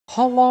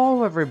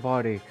Hello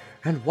everybody,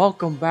 and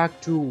welcome back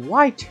to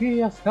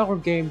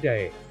YTFL Game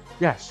Day.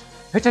 Yes,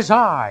 it is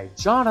I,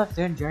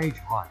 Jonotrhan J.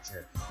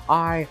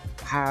 I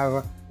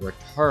have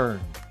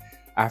returned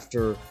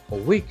after a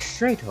week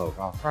straight of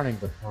running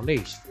the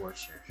police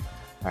forces,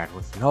 and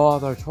with no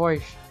other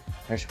choice,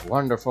 this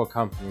wonderful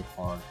company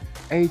called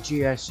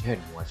AGSN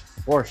was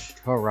forced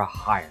to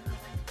rehire me.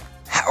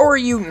 How are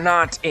you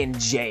not in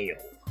jail?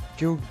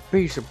 You'd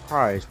be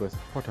surprised with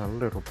what a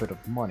little bit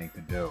of money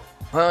could do.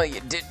 Well, you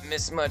didn't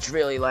miss much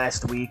really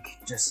last week.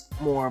 Just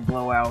more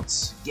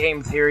blowouts.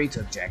 Game Theory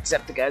took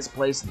Jacksepticeye's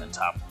place in the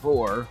top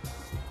 4.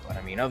 But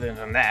I mean, other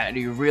than that,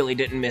 you really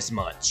didn't miss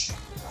much.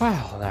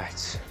 Well,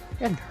 that's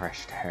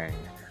interesting.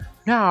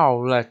 Now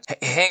let's...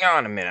 Hang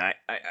on a minute,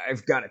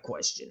 I've got a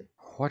question.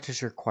 What is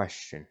your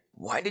question?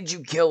 Why did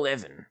you kill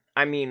Evan?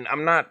 I mean,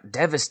 I'm not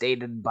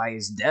devastated by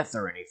his death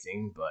or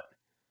anything, but...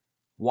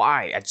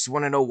 why? I just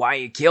want to know why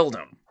you killed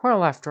him.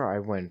 Well, after I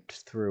went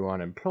through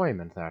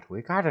unemployment that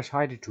week, I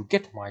decided to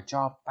get my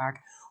job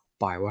back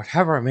by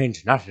whatever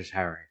means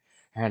necessary,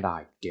 and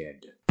I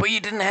did. But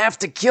you didn't have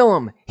to kill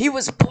him. He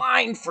was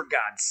blind, for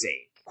God's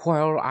sake.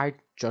 Well, I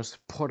just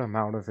put him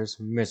out of his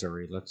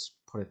misery, let's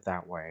put it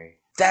that way.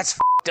 That's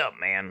f***ed up,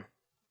 man.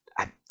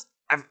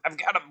 I've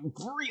got a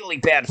really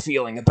bad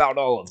feeling about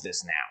all of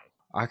this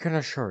now. I can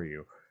assure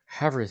you,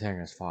 everything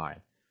is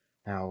fine.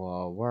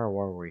 Now, where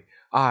were we?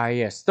 Ah,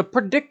 yes, the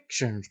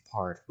predictions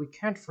part. We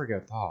can't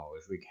forget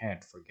those. We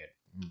can't forget...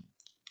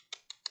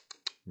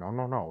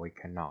 No, we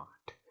cannot.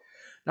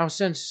 Now,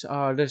 since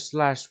this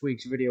last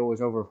week's video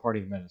was over 40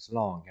 minutes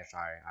long, as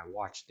I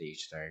watched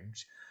these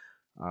things,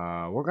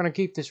 we're gonna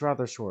keep this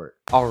rather short.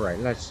 Alright,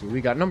 let's see. We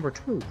got number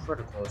 2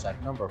 criticals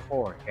at number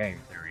 4 Game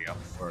Theory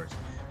up first.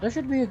 This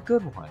should be a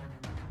good one.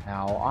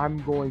 Now,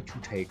 I'm going to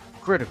take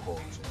criticals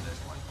in this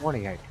one,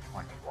 28 to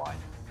 21.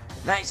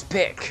 Nice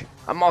pick.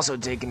 I'm also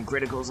taking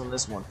criticals on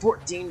this one,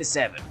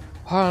 14-7.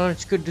 Well,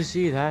 it's good to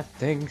see that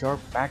things are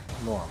back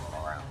to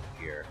normal around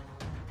here.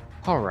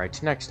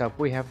 Alright, next up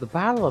we have the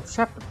Battle of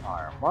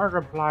Septiplier,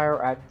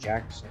 Markiplier at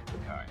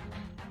Jacksepticeye.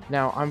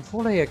 Now, I'm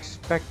fully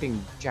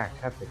expecting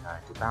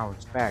Jacksepticeye to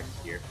bounce back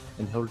here,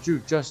 and he'll do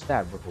just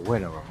that with a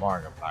win over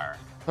Markiplier,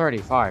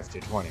 35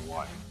 to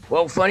 21.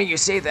 Well, funny you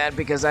say that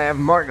because I have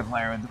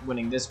Markiplier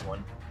winning this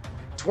one,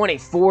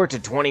 24 to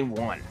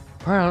 21.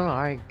 Well,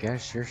 I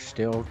guess you're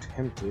still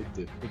tempted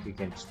to pick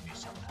against me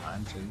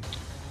sometimes, and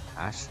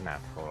that's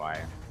natural. I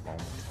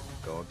won't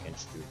go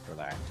against you for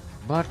that.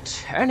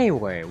 But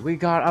anyway, we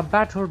got a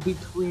battle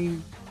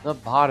between the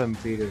bottom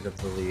feeders of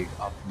the league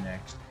up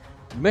next.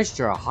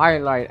 Mr.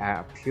 Highlight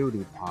at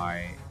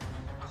Pewdiepie.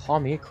 Call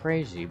me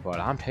crazy, but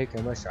I'm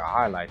taking Mr.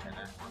 Highlight in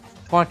this one,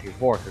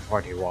 24 to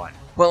 21.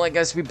 Well, I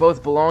guess we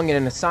both belong in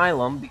an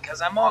asylum because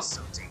I'm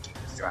also taking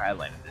Mr.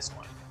 Highlight in this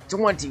one,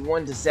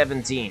 21 to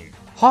 17.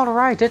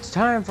 Alright, it's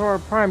time for our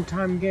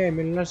primetime game,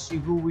 and let's see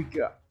who we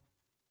got.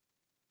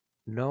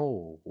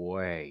 No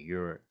way,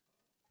 you're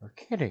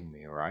kidding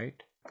me, right?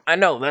 I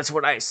know, that's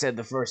what I said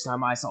the first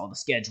time I saw the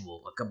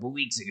schedule a couple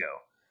weeks ago.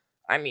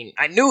 I mean,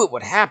 I knew it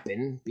would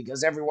happen,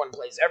 because everyone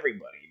plays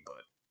everybody,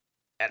 but...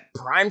 at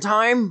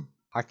primetime?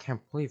 I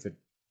can't believe it.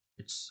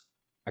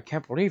 I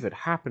can't believe it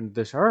happened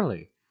this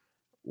early.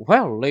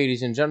 Well,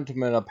 ladies and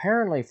gentlemen,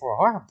 apparently for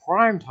our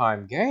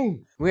primetime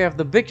game, we have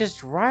the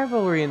biggest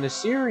rivalry in the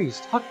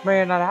series,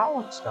 TuckMan and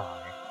I.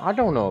 I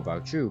don't know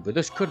about you, but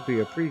this could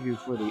be a preview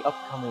for the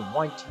upcoming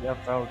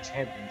YTFL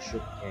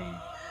Championship game.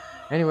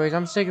 Anyways,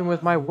 I'm sticking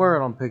with my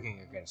word on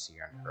picking against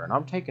the Emperor, and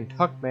I'm taking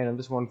TuckMan in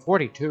this one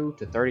 42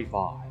 to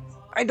 35.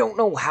 I don't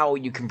know how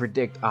you can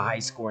predict a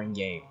high-scoring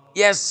game.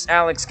 Yes,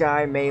 Alex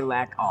Guy may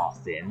lack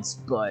offense,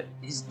 but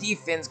his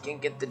defense can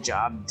get the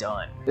job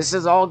done. This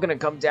is all gonna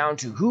come down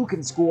to who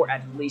can score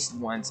at least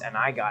once, and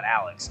I got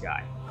Alex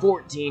Guy,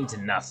 14 to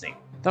nothing.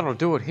 That'll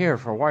do it here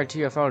for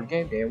YTFL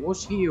Game Day, and we'll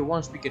see you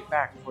once we get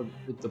back for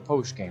the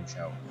post-game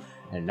show.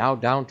 And now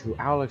down to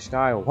Alex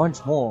Guy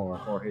once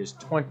more for his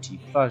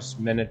 20+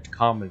 minute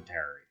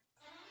commentary.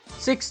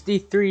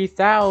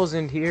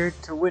 63,000 here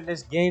to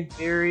witness Game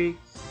Theory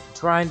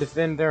try and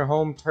defend their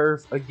home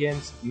turf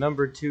against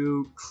number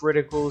 2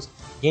 Criticals.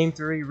 Game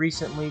 3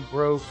 recently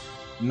broke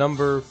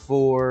number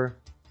 4.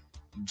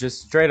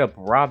 Just straight up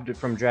robbed it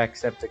from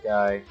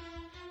Jacksepticeye.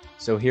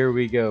 So here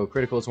we go.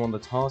 Criticals won the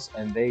toss,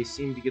 and they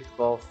seem to get the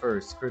ball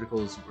first.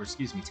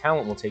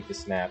 Talent will take the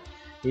snap.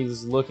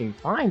 He's looking,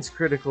 finds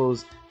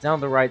Criticals down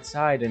the right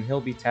side, and he'll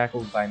be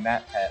tackled by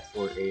MatPat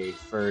for a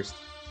first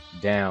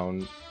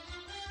down.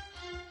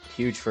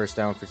 Huge first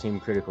down for Team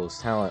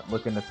Criticals. Talent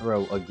looking to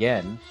throw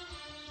again.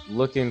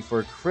 Looking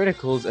for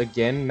Criticals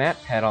again.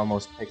 MatPat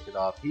almost picked it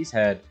off. He's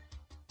had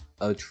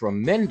a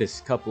tremendous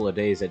couple of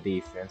days at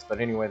defense,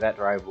 but anyway, that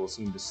drive will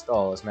seem to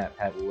stall as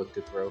MatPat will look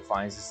to throw.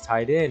 Finds his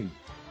tight end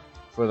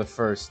for the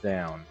first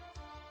down.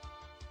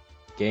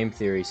 Game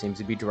Theory seems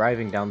to be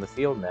driving down the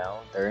field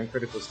now. They're in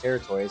Critical's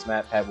territory as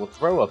MatPat will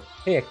throw a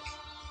pick.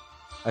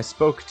 I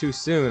spoke too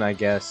soon, I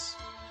guess.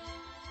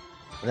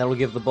 And that'll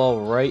give the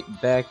ball right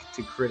back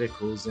to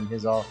Criticals in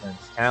his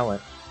offense.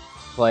 Talent,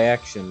 play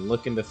action,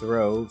 looking to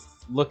throw,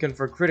 looking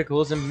for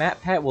criticals, and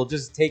Matt Pat will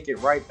just take it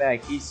right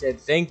back. He said,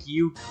 "Thank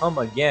you, come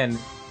again,"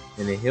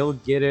 and he'll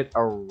get it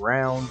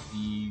around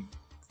the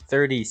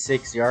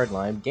 36-yard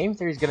line. Game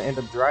Theory is going to end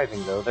up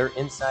driving, though. They're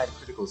inside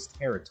criticals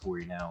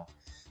territory now.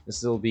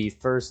 This will be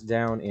first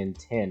down and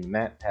 10.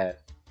 Matt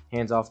Pat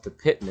hands off to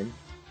Pittman.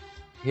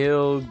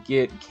 He'll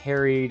get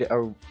carried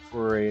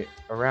for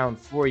around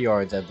 4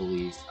 yards, I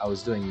believe. I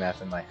was doing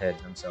math in my head,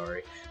 I'm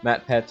sorry.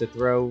 Matt Pat to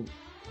throw.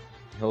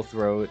 He'll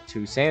throw it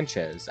to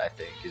Sanchez, I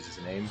think is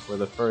his name, for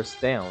the first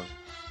down.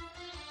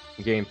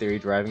 Game Theory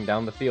driving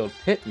down the field.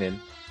 Pittman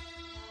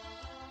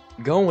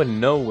going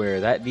nowhere.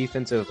 That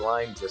defensive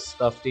line just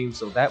stuffed him,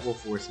 so that will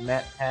force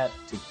Matt Pat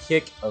to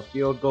kick a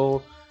field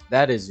goal.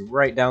 That is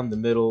right down the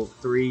middle,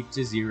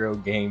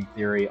 3-0 Game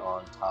Theory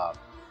on top.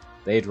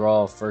 They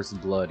draw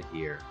first blood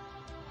here.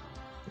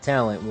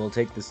 Talent will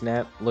take the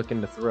snap, looking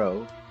to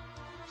throw.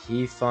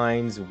 He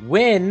finds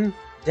Win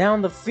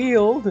down the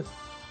field.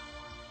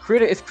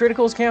 If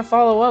Criticals can't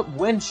follow up,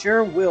 Win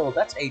sure will.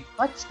 That's a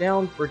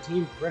touchdown for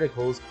Team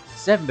Criticals,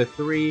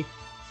 7-3.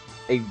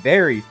 A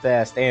very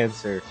fast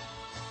answer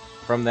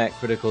from that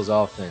Criticals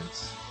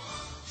offense,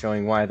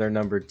 showing why they're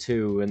number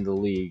 2 in the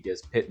league,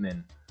 as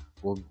Pittman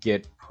will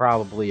get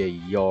probably a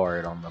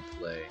yard on the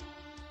play.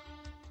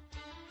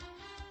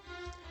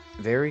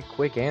 Very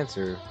quick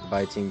answer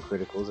by Team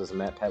Criticals, as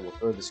Matt Pat will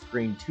throw the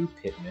screen to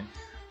Pittman,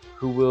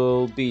 who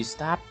will be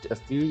stopped a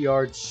few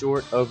yards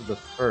short of the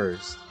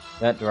first.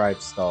 That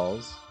drive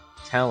stalls.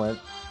 Talent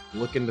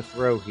looking to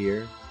throw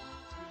here.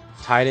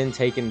 Tight end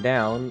taken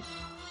down.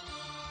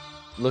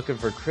 Looking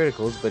for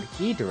Criticals, but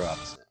he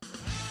drops it.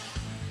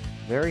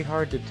 Very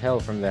hard to tell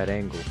from that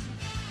angle.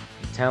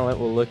 Talent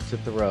will look to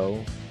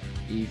throw.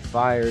 He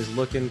fires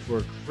looking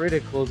for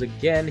Criticals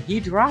again. He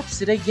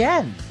drops it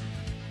again.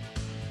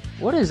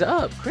 What is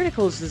up?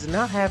 Criticals is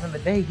not having the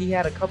day he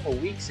had a couple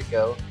weeks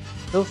ago.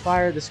 He'll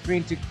fire the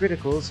screen to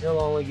Criticals. He'll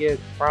only get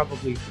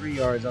probably 3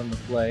 yards on the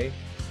play.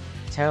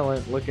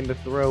 Talent looking to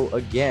throw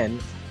again.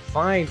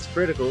 Finds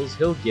Criticals.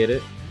 He'll get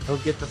it. He'll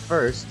get the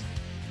first.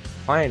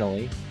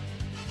 Finally.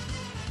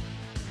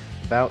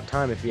 About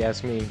time, if you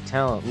ask me.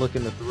 Talent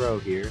looking to throw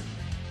here.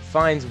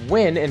 Finds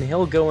Win, and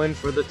he'll go in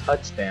for the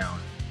touchdown.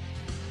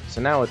 So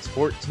now it's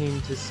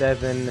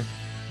 14-7.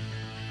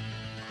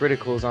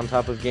 Criticals on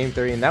top of Game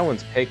Theory, and that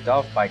one's picked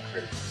off by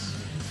Criticals.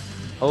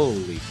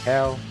 Holy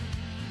cow.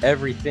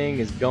 Everything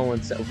is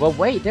going so... But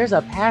wait, there's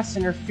a pass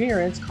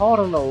interference called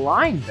on the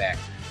linebacker.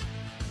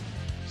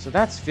 So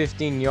that's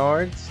 15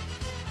 yards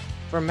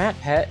for Matt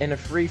Pat and a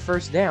free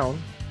first down.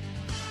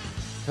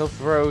 He'll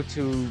throw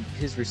to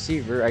his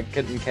receiver. I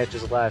couldn't catch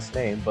his last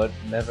name, but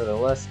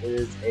nevertheless it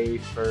is a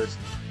first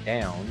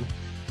down.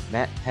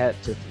 Matt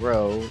Pat to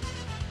throw.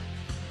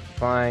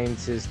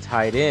 Finds his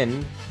tight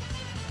end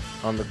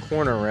on the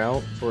corner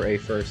route for a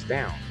first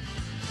down.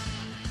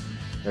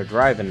 They're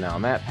driving now.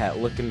 Matt Pat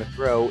looking to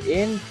throw.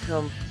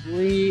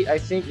 Incomplete. I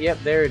think, yep,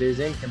 there it is.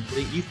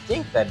 Incomplete. You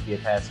think that'd be a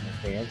pass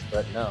interference,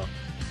 but no.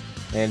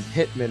 And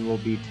Pittman will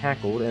be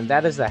tackled, and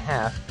that is the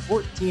half.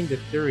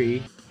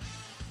 14-3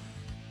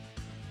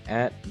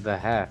 at the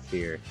half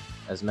here,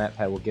 as Matt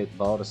Pat will get the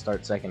ball to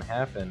start second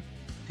half, and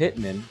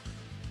Pittman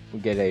will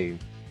get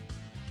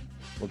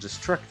will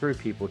just truck through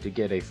people to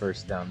get a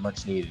first down.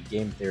 Much needed.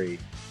 Game Theory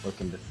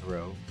looking to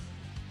throw.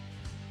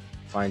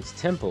 Finds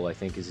Temple, I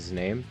think is his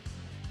name,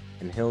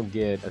 and he'll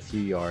get a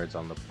few yards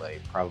on the play,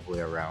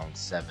 probably around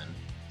 7.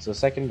 So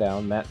second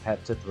down, Matt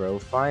Pat to throw.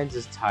 Finds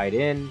his tight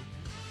end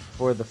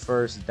for the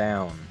first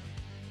down.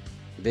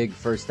 Big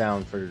first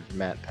down for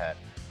Matt Pat.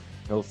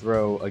 He'll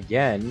throw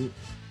again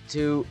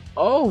to...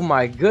 Oh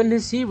my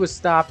goodness, he was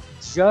stopped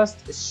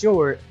just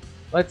short.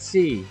 Let's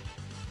see.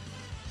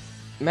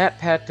 Matt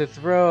Pat to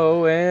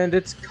throw, and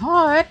it's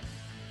caught.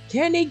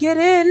 Can he get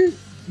in?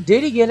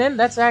 Did he get in?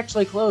 That's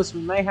actually close.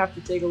 We may have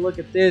to take a look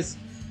at this.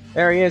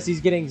 There he is.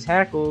 He's getting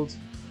tackled.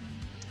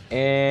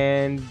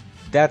 And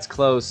that's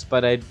close,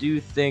 but I do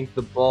think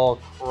the ball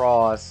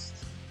crossed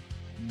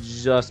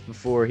just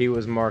before he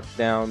was marked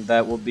down.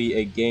 That will be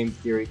a Game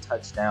Theory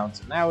touchdown.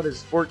 So now it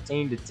is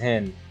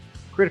 14-10.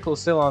 Critical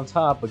still on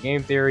top, but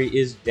Game Theory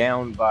is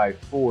down by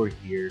 4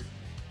 here.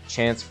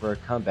 Chance for a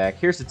comeback.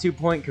 Here's the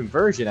 2-point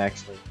conversion,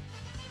 actually.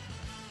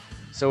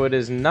 So it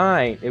is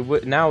 9.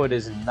 Now it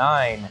is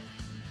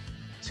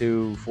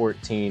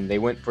 9-14. They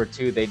went for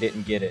 2. They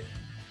didn't get it.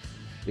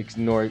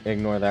 Ignore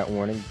that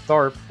warning.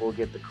 Tharp will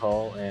get the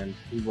call, and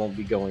he won't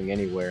be going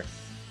anywhere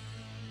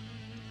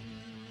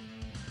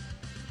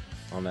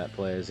on that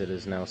play, as it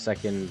is now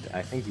second.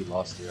 I think he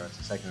lost 2 yards.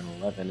 Second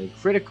and 11. And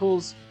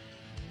Criticals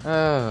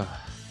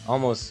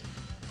almost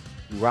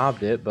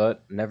robbed it,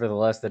 but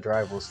nevertheless the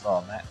drive will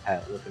stall. Matt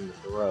Pat looking to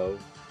throw,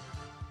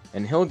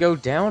 and he'll go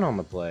down on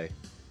the play.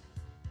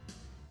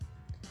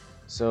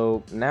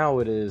 So now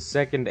it is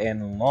second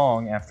and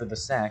long after the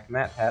sack.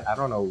 Matt Pat, I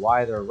don't know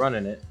why they're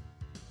running it.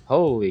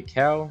 Holy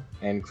cow.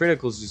 And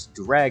Criticals just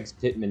drags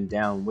Pittman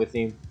down with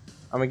him.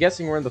 I'm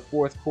guessing we're in the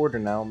 4th quarter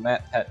now.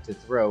 Matt Pat to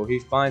throw. He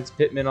finds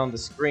Pittman on the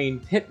screen.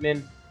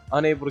 Pittman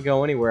unable to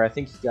go anywhere. I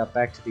think he got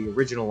back to the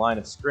original line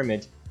of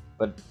scrimmage.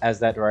 But as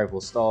that drive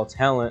will stall,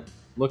 Talent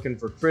looking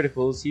for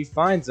criticals. He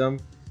finds them,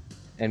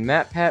 and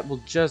MatPat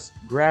will just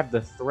grab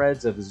the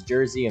threads of his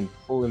jersey and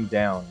pull him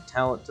down.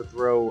 Talent to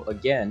throw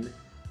again.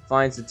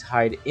 Finds a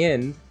tight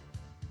end,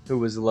 who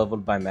was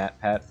leveled by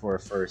MatPat for a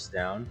first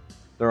down.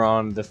 They're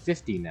on the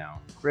 50 now.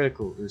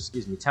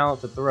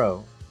 Talent to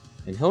throw,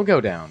 and he'll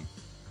go down.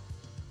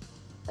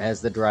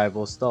 As the drive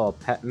will stall,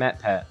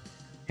 MatPat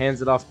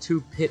hands it off to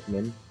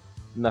Pittman.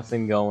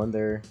 Nothing going.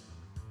 They're,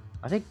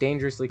 I think,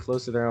 dangerously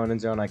close to their own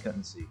end zone. I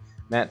couldn't see.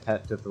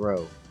 MatPat to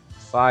throw.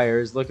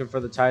 Fires, looking for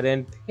the tight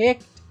end.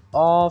 Picked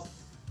off.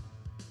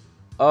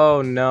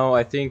 Oh no,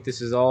 I think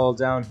this is all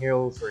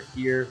downhill for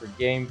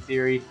game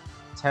theory.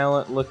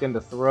 Talent looking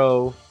to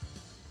throw.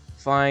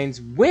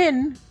 Finds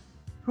Win,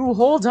 who,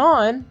 hold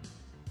on,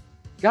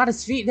 got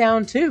his feet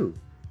down too.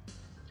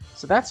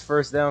 So that's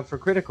first down for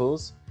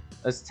criticals.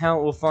 As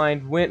Talent will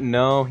find Win.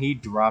 No, he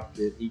dropped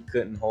it. He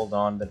couldn't hold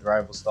on. The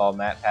drive will stall.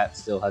 MatPat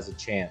still has a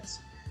chance.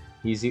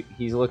 He's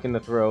looking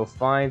to throw.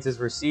 Finds his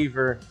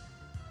receiver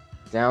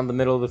down the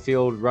middle of the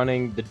field,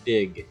 running the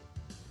dig.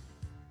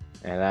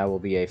 And that will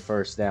be a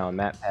first down.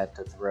 MatPat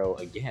to throw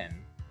again.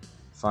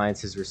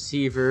 Finds his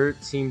receiver.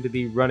 Seemed to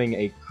be running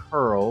a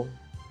curl.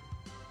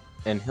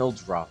 And he'll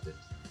drop it.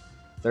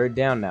 Third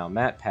down now.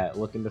 MatPat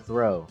looking to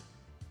throw.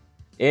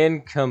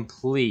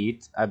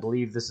 Incomplete. I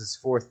believe this is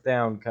fourth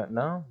down.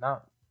 No,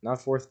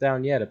 not fourth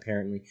down yet,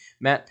 apparently.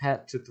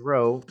 MatPat to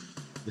throw.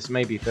 This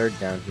may be third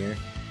down here.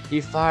 He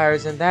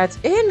fires, and that's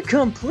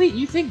incomplete.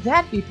 You think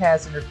that'd be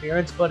pass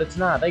interference, but it's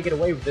not. They get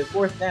away with it.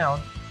 Fourth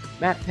down.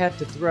 MatPat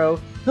to throw.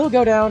 He'll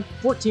go down.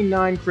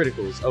 14-9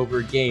 criticals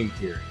over game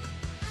theory.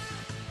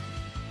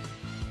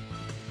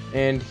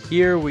 And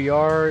here we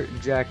are,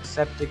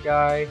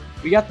 Jacksepticeye.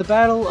 We got the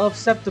battle of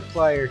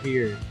Septiplier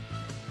here.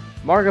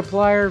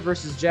 Markiplier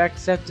versus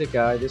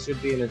Jacksepticeye. This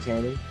should be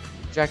entertaining.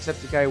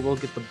 Jacksepticeye will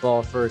get the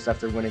ball first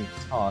after winning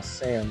the toss.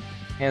 Sam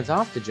hands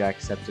off to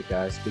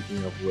Jacksepticeye,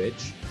 speaking of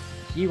which.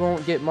 He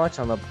won't get much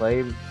on the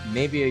play,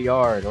 maybe a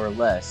yard or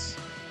less.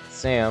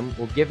 Sam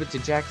will give it to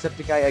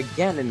Jacksepticeye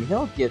again, and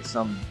he'll get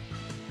some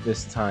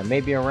this time.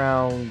 Maybe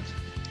around,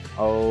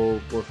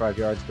 4 or 5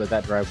 yards, but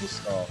that drive will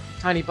stall.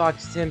 Tiny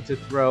Box Tim to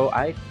throw.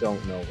 I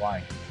don't know why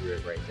he threw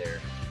it right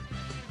there.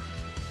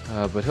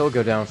 But he'll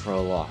go down for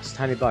a loss.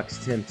 Tiny Box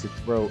Tim to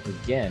throw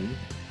again.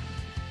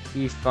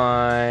 He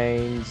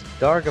finds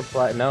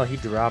Dargaply. No, he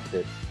dropped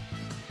it.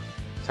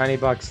 Tiny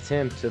Box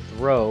Tim to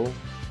throw.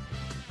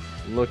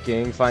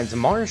 Looking, finds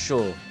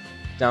Marshall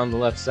down the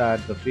left side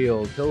of the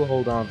field. He'll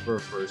hold on for a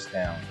first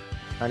down.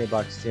 Tiny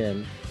Box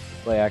Tim,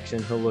 play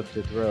action. He'll look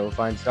to throw.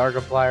 Finds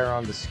Dargaplier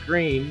on the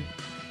screen.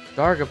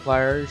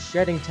 Dargaplier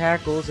shedding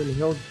tackles, and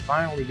he'll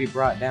finally be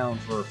brought down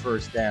for a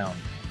first down.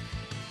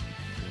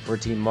 For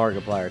Team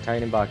Markiplier,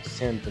 Tiny Box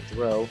Tim to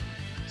throw.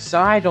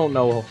 So I don't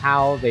know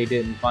how they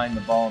didn't find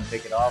the ball and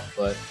pick it off,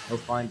 but he'll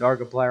find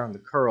Dargaplier on the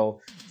curl,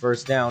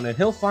 first down, and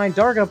he'll find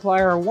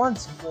Dargaplier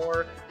once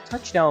more.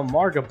 Touchdown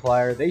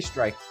Markiplier. They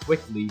strike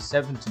quickly,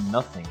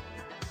 7-0.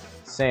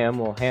 Sam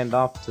will hand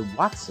off to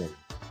Watson,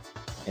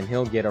 and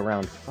he'll get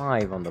around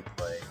 5 on the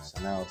play.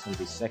 So now it's going to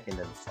be 2nd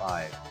and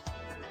 5.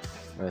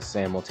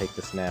 Sam will take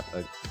the snap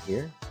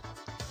here,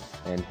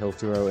 and he'll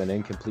throw an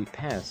incomplete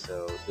pass.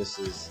 So this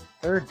is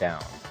 3rd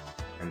down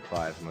and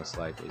 5 most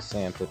likely.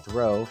 Sam to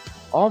throw,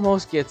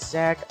 almost gets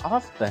sacked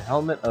off the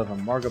helmet of a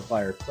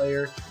Markiplier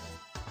player.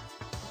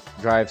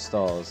 Drive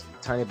stalls.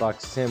 Tiny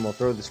Box Tim will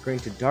throw the screen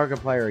to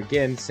Dargaplier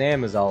again.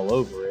 Sam is all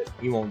over it.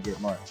 He won't get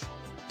much.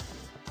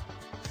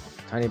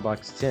 Tiny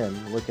Box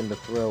Tim looking to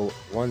throw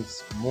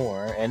once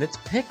more, and it's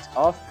picked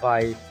off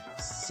by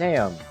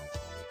Sam.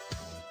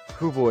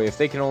 Hoo boy, if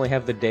they can only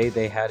have the day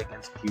they had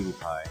against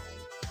Pewdiepie.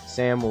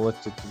 Sam will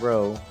look to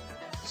throw,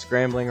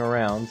 scrambling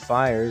around,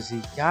 fires.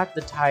 He got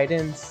the tight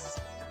ends.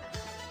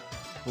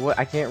 What?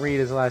 I can't read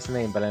his last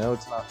name, but I know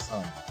it's not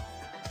Sun.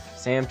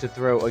 Sam to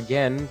throw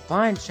again,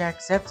 finds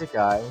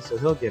Jacksepticeye, so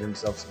he'll get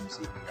himself some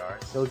receiving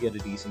yards. He'll get a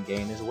decent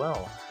gain as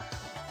well.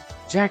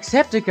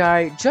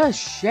 Jacksepticeye just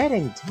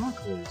shedding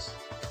tacklers.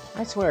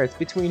 I swear, it's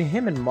between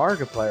him and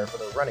Markiplier for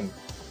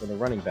the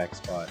running back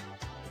spot.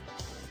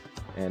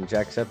 And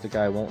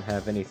Jacksepticeye won't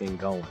have anything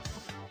going.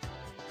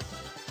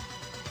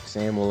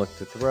 Sam will look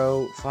to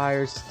throw,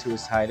 fires to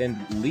his tight end,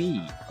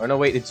 Lee. Oh no,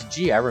 wait, it's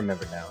G. I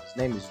remember now. His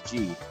name is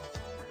G.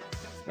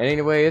 And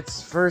anyway,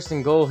 it's 1st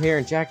and goal here,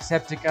 and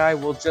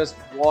Jacksepticeye will just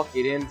walk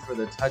it in for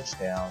the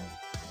touchdown.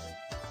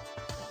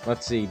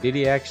 Let's see, did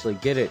he actually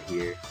get it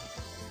here?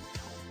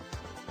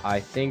 I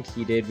think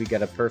he did. We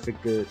got a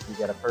perfectly good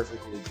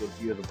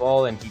view of the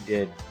ball, and he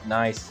did.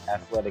 Nice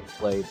athletic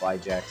play by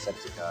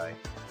Jacksepticeye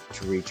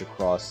to reach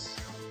across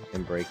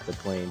and break the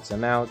plane. So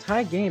now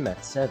tie game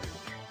at 7.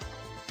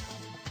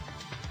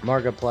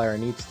 Markiplier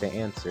needs to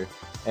answer.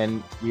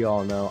 And you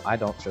all know, I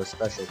don't show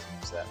special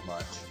teams that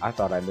much. I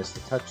thought I missed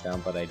a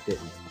touchdown, but I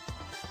didn't.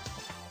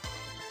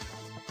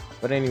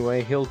 But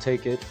anyway, he'll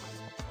take it.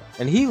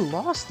 And he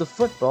lost the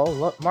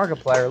football.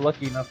 Markiplier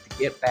lucky enough to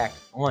get back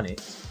on it.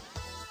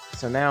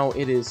 So now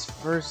it is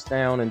 1st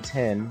down and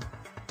 10.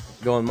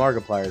 Going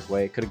Markiplier's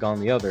way. It could have gone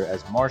the other,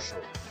 as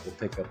Marshall will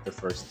pick up the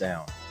first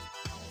down.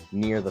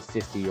 near the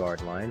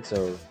 50-yard line.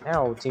 So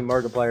now Team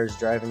Markiplier is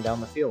driving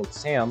down the field.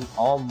 Sam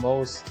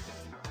almost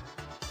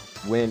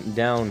went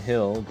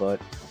downhill, but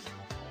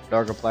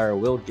Darkiplier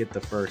will get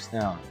the first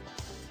down.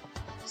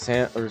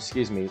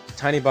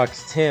 Tiny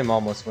Box Tim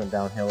almost went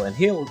downhill, and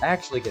he'll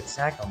actually get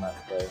sacked on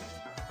that play.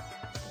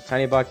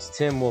 Tiny Box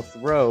Tim will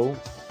throw,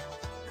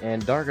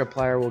 and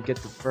Darkiplier will get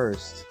the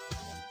first.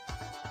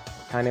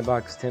 Tiny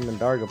Box Tim and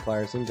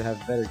Darkiplier seem to have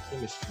better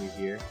chemistry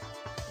here.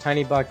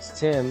 Tiny Box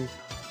Tim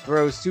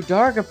throws to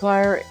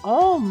Darkiplier,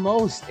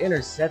 almost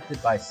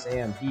intercepted by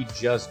Sam. He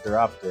just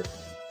dropped it.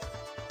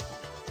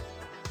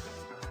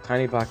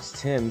 Tiny Box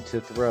Tim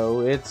to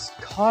throw. It's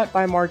caught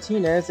by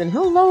Martinez, and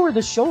he'll lower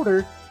the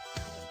shoulder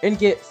and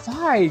get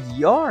 5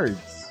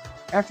 yards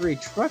after he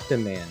trucked a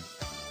man.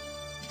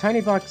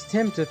 Tiny Box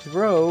Tim to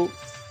throw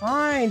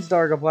finds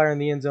Darkiplier in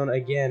the end zone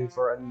again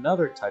for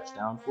another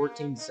touchdown.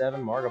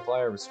 14-7,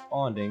 Markiplier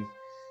responding.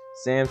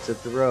 Sam to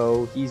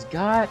throw. He's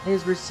got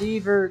his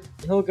receiver.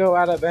 He'll go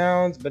out of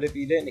bounds, but if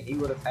he didn't, he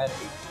would have had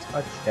a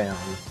touchdown.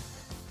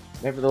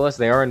 Nevertheless,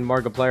 they are in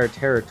Markiplier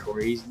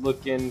territory. He's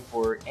looking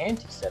for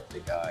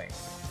Antiseptic Guy,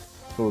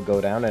 who will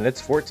go down, and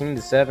it's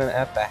 14-7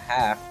 at the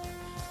half.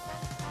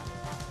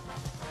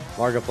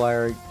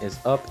 Markiplier is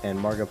up, and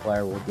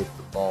Markiplier will get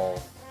the ball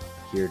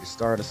here to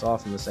start us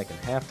off in the second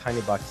half.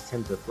 Tiny Box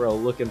Tim to throw,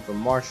 looking for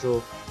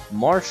Marshall.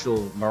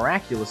 Marshall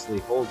miraculously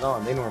holds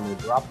on. They normally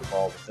drop the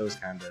ball with those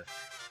kind of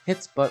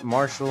hits, but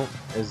Marshall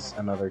is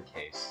another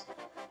case.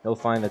 He'll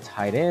find the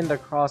tight end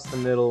across the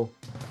middle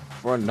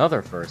for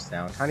another first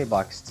down. Tiny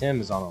Box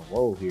Tim is on a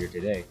roll here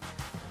today.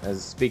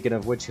 As speaking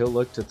of which, he'll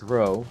look to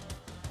throw.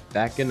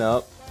 Backing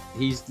up.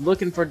 He's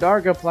looking for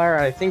Darkiplier.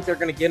 I think they're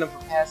going to get him for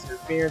pass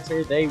interference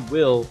here. They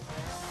will.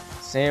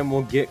 Sam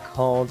will get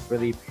called for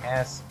the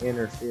pass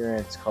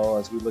interference call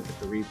as we look at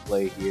the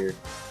replay here.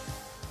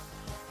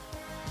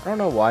 I don't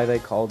know why they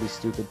call these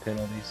stupid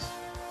penalties.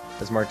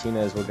 As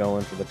Martinez will go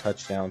in for the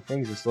touchdown.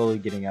 Things are slowly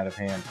getting out of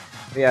hand.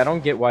 But yeah, I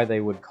don't get why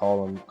they would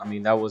call them. I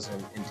mean, that was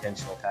an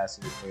intentional pass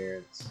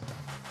interference.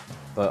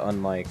 But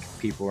unlike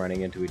people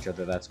running into each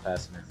other, that's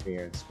pass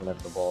interference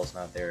whenever the ball is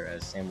not there,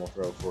 as Sam will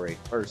throw for a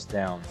first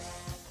down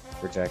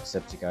for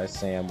Jacksepticeye.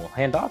 Sam will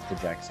hand off to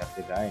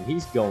Jacksepticeye, and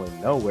he's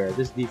going nowhere.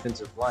 This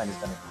defensive line has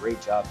done a great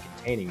job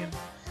containing him.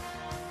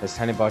 As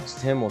Tiny Box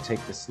Tim will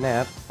take the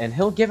snap, and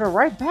he'll give it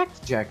right back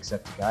to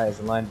Jacksepticeye as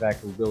the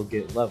linebacker will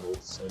get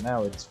leveled. So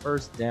now it's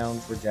first down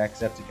for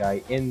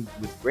Jacksepticeye in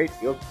with great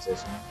field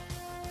position.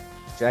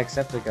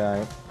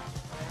 Jacksepticeye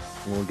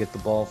will get the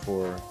ball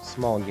for a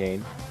small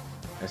gain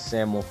as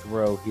Sam will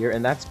throw here,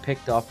 and that's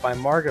picked off by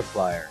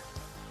Markiplier.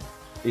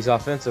 These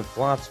offensive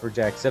flops for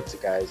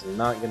Jacksepticeye is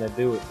not going to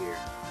do it here.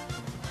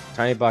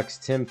 Tiny Box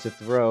Tim to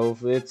throw.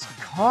 It's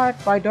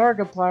caught by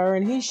Darkiplier,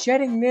 and he's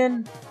shedding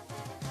men.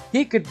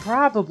 He could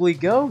probably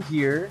go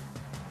here.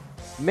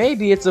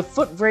 Maybe it's a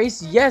foot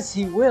race. Yes,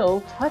 he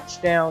will.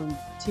 Touchdown,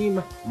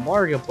 Team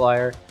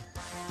Markiplier.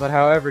 But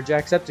however,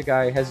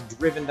 Jacksepticeye has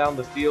driven down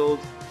the field,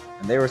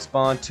 and they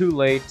respond too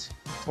late,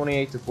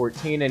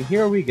 28-14. And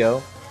here we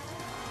go.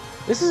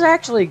 This is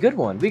actually a good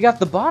one. We got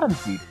the bottom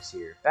feeders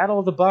here. Battle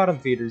of the bottom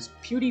feeders.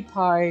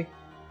 Pewdiepie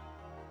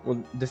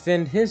will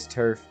defend his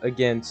turf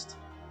against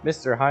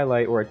Mr.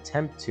 Highlight, or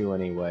attempt to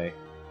anyway.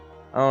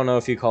 I don't know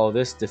if you call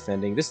this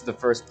defending. This is the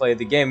first play of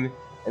the game,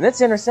 and that's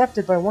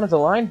intercepted by one of the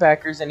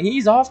linebackers, and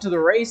he's off to the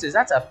races.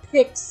 That's a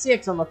pick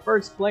 6 on the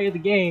first play of the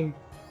game.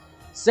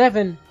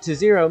 7-0,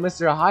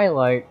 Mr.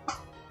 Highlight.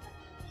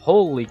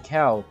 Holy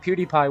cow.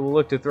 Pewdiepie will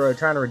look to throw,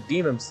 trying to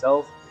redeem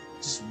himself.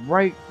 Just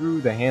right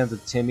through the hands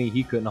of Timmy.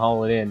 He couldn't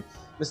haul it in.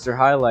 Mr.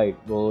 Highlight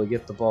will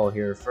get the ball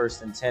here,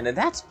 1st and 10, and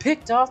that's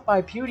picked off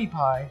by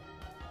Pewdiepie.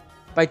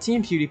 By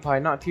Team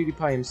Pewdiepie, not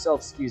Pewdiepie himself,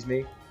 excuse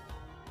me.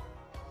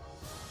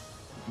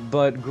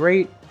 But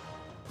great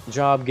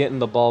job getting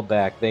the ball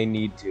back. They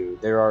need to.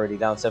 They're already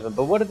down 7.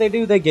 But what did they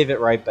do? They gave it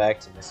right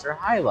back to Mr.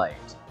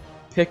 Highlight.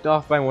 Picked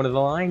off by one of the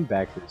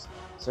linebackers.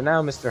 So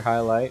now Mr.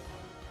 Highlight,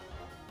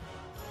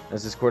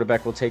 as his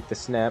quarterback will take the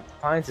snap,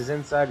 finds his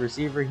inside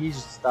receiver.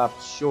 He's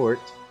stopped short.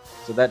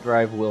 So that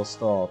drive will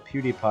stall.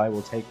 Pewdiepie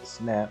will take the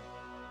snap.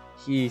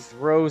 He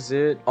throws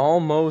it.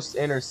 Almost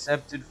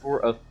intercepted for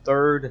a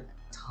 3rd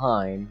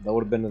time. That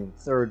would have been the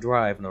 3rd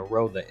drive in a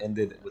row that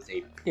ended with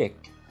a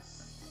pick.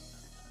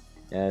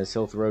 As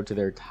he'll throw to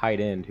their tight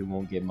end, who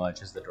won't get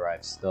much as the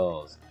drive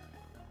stalls.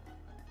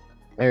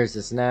 There's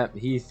the snap.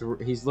 He's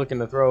looking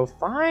to throw.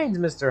 Finds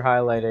Mr.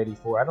 Highlight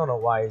 84. I don't know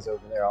why he's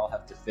over there. I'll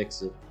have to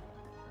fix it.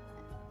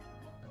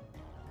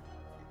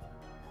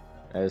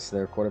 As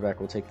their quarterback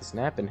will take the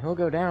snap, and he'll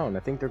go down. I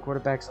think their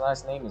quarterback's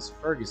last name is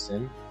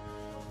Ferguson.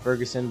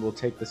 Ferguson will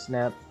take the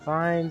snap.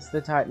 Finds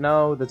the tight...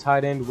 No, the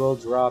tight end will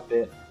drop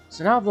it.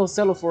 So now they'll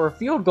settle for a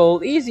field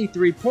goal. Easy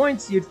 3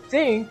 points, you'd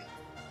think.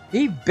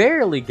 He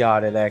barely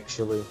got it,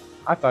 actually.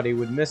 I thought he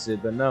would miss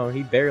it, but no,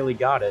 he barely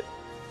got it.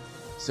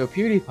 So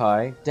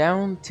Pewdiepie,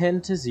 down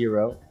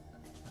 10-0,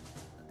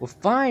 will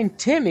find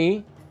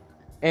Timmy,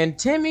 and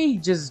Timmy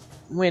just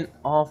went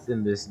off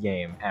in this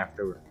game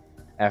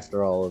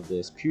after all of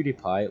this.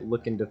 Pewdiepie,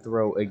 looking to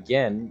throw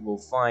again, will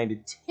find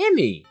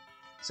Timmy.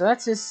 So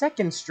that's his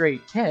second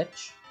straight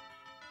catch.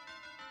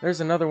 There's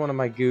another one of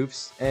my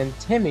goofs, and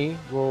Timmy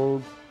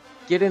will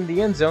get in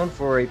the end zone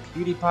for a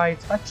Pewdiepie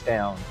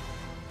touchdown.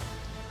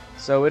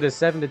 So it is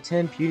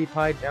 7-10,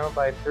 Pewdiepie down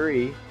by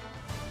 3.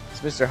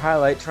 It's Mr.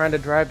 Highlight trying to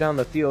drive down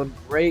the field.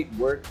 Great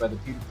work by the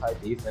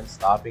Pewdiepie defense,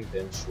 stopping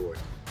them short.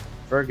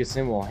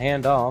 Ferguson will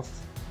hand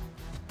off,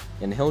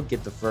 and he'll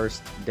get the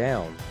first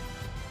down.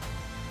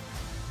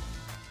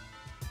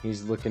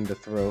 He's looking to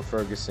throw.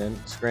 Ferguson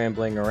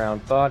scrambling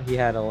around, thought he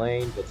had a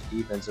lane, but the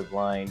defensive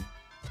line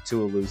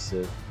too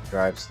elusive.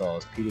 Drive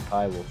stalls.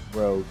 Pewdiepie will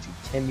throw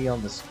to Timmy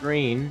on the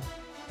screen.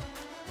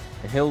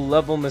 And he'll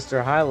level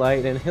Mr.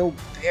 Highlight, and he'll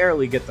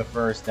barely get the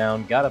first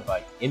down. Got it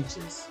by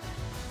inches.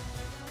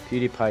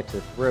 Pewdiepie to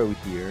throw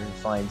here.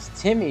 Finds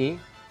Timmy.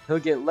 He'll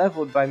get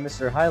leveled by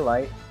Mr.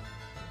 Highlight.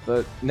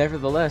 But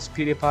nevertheless,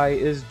 Pewdiepie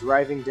is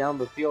driving down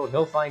the field.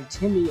 He'll find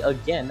Timmy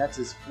again. That's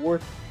his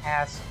 4th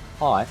pass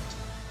caught.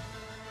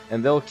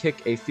 And they'll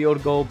kick a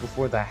field goal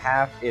before the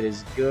half. It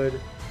is good.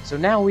 So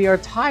now we are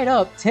tied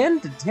up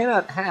 10-10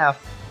 at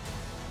half.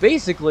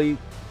 Basically,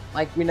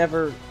 like we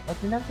never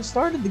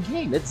started the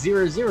game. It's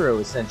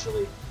 0-0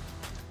 essentially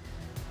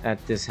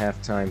at this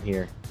halftime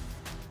here.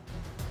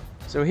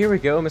 So here we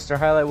go. Mr.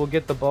 Highlight will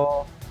get the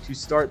ball to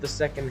start the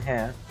second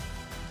half.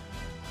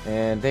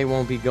 And they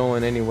won't be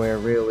going anywhere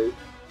really.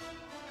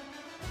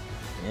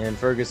 And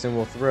Ferguson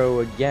will throw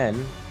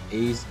again.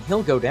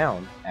 He'll go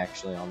down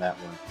actually on that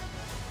one.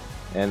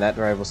 And that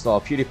drive will stall.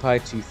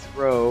 Pewdiepie to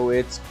throw.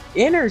 It's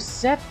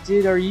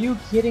intercepted. Are you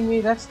kidding me?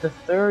 That's the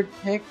 3rd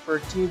pick for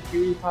Team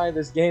Pewdiepie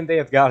this game. They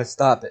have got to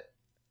stop it.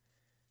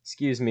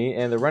 Excuse me.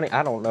 And the running,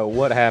 I don't know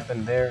what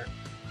happened there.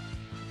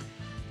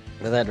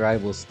 But that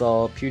drive will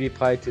stall.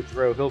 Pewdiepie to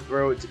throw. He'll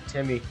throw it to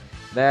Timmy.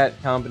 That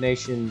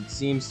combination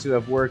seems to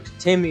have worked.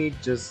 Timmy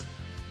just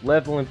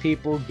leveling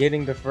people,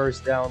 getting the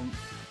first down.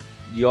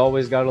 You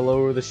always got to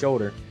lower the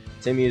shoulder.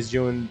 Timmy is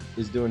doing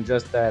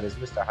just that, as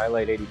Mr.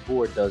 Highlight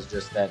 84 does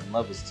just that and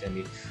levels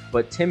Timmy.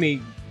 But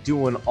Timmy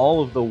doing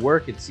all of the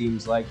work, it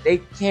seems like. They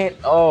can't,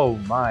 oh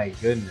my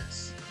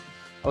goodness.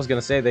 I was going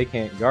to say they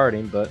can't guard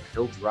him, but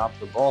he'll drop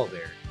the ball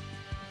there.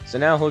 So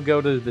now he'll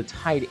go to the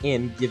tight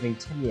end, giving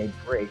Timmy a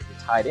break.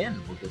 The tight end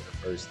will get the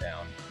first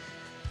down.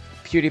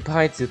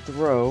 Pewdiepie to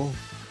throw.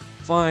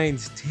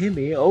 Finds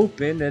Timmy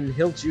open, and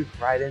he'll juke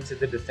right into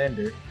the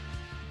defender.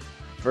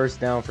 First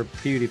down for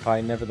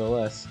Pewdiepie,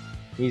 nevertheless.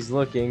 He's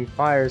looking,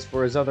 fires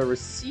for his other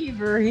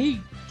receiver. He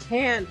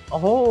can't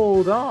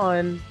hold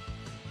on.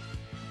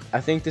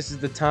 I think this is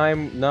the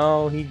time.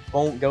 No, he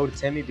won't go to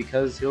Timmy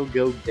because he'll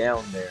go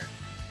down there.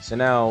 So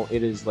now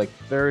it is like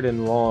 3rd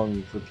and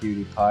long for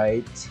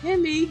Pewdiepie.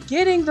 Timmy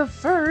getting the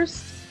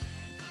first.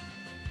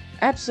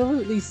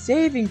 Absolutely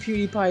saving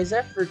Pewdiepie's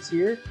efforts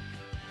here.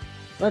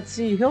 Let's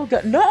see, he'll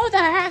go. No,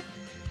 that.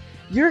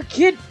 Your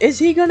kid, is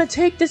he gonna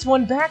take this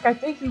one back? I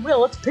think he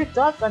will. It's picked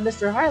up by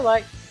Mr.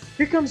 Highlight.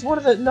 Here comes one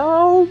of the...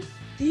 No!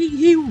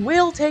 He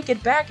will take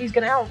it back. He's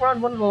going to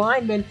outrun one of the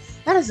linemen.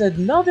 That is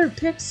another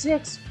pick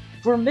 6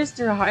 for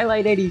Mr.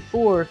 Highlight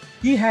 84.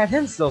 He had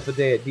himself a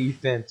day at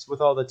defense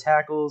with all the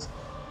tackles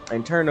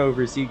and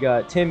turnovers he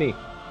got. Timmy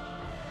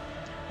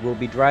will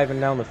be driving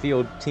down the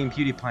field. Team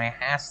Pewdiepie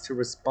has to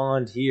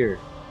respond here.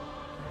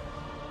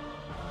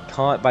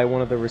 Caught by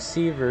one of the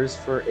receivers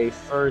for a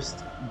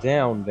first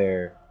down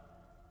there.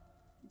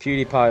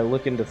 Pewdiepie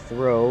looking to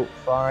throw.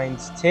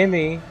 Finds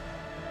Timmy.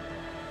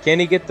 Can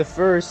he get the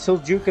first? He'll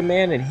juke a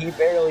man, and he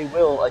barely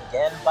will,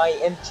 again by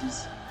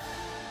inches.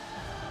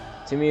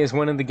 Timmy is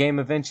winning the game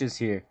of inches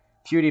here.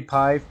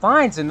 Pewdiepie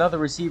finds another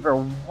receiver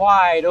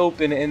wide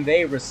open, and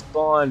they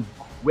respond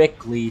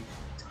quickly.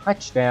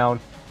 Touchdown.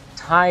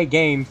 Tie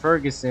game,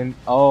 Ferguson.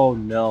 Oh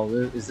no,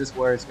 is this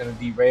where it's going to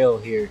derail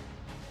here?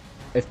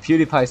 If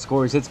Pewdiepie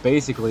scores, it's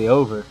basically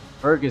over.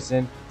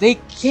 Ferguson, they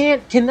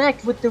can't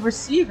connect with the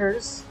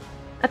receivers.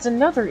 That's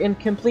another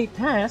incomplete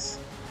pass.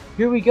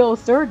 Here we go,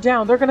 3rd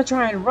down. They're going to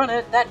try and run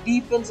it. That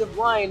defensive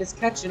line is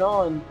catching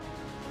on.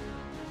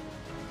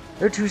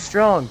 They're too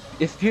strong.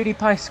 If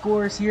Pewdiepie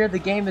scores here, the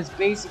game is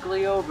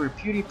basically over.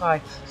 Pewdiepie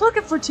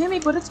looking for Timmy,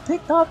 but it's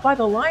picked up by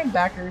the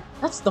linebacker.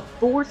 That's the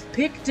 4th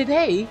pick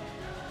today.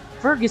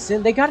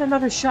 Ferguson, they got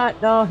another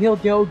shot. No, he'll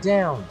go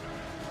down.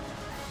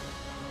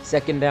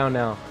 2nd down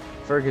now.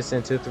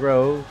 Ferguson to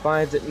throw.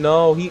 Finds it.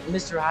 No,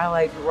 Mr.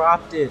 Highlight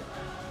dropped it.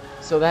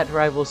 So that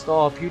drive will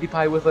stall.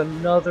 Pewdiepie with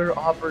another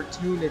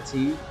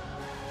opportunity.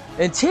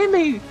 And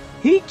Timmy,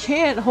 he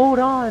can't hold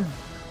on.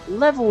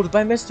 Leveled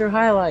by Mr.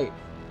 Highlight.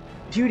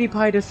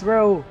 Pewdiepie to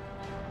throw.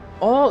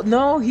 Oh,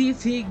 no,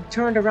 if he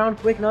turned around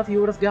quick enough, he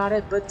would have got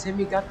it, but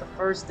Timmy got the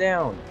first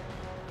down.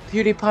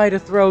 Pewdiepie to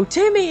throw.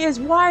 Timmy is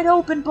wide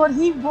open, but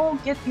he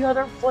won't get the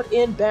other foot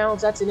in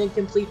bounds. That's an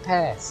incomplete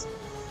pass.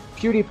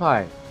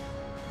 Pewdiepie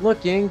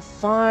looking,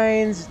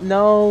 finds.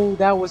 No,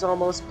 that was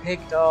almost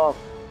picked off.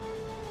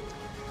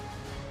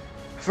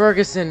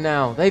 Ferguson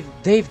now.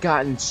 They've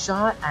gotten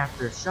shot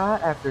after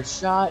shot after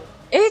shot.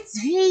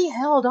 He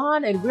held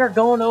on, and we're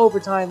going to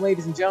overtime,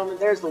 ladies and gentlemen.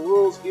 There's the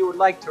rules if you would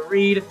like to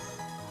read.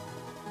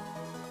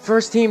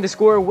 First team to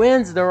score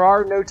wins. There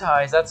are no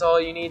ties. That's all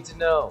you need to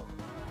know.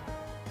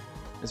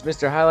 As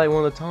Mr. Highlight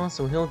won the toss,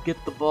 so he'll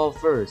get the ball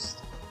first.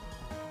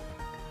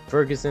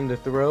 Ferguson to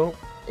throw.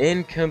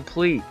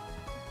 Incomplete.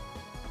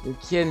 You're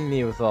kidding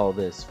me with all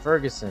this.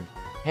 Ferguson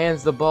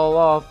hands the ball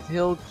off.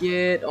 He'll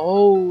get...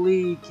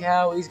 Holy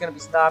cow. He's going to be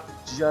stopped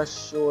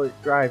just short.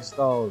 Drive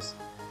stalls.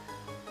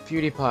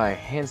 Pewdiepie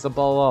hands the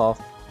ball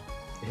off.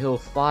 He'll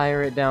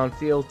fire it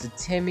downfield to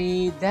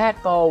Timmy.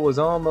 That ball was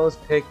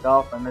almost picked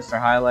off by Mr.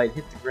 Highlight.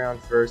 Hit the ground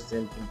first.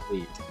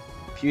 Incomplete.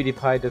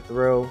 Pewdiepie to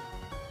throw.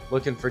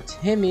 Looking for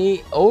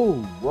Timmy. Oh,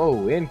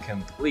 whoa.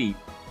 Incomplete.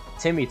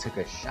 Timmy took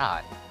a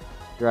shot.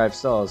 Drive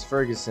stalls.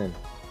 Ferguson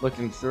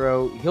looking to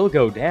throw. He'll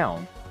go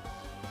down.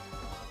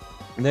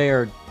 They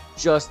are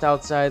just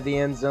outside the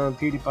end zone.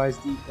 Pewdiepie's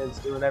defense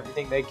doing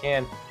everything they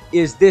can.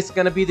 Is this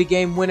going to be the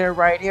game winner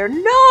right here?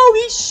 No,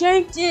 he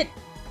shanked it.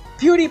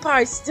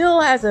 Pewdiepie still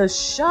has a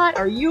shot.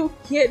 Are you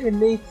kidding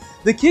me?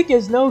 The kick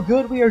is no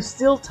good. We are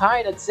still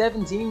tied at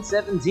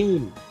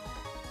 17-17.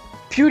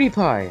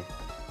 Pewdiepie,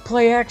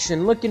 play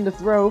action, looking to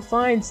throw,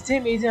 finds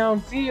Timmy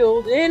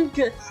downfield, and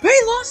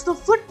he lost the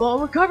football,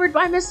 recovered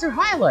by Mr.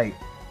 Highlight.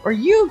 Are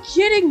you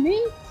kidding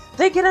me?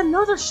 They get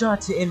another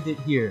shot to end it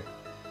here.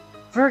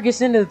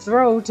 Ferguson to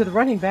throw to the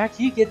running back.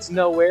 He gets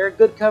nowhere.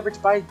 Good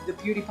coverage by the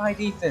Pewdiepie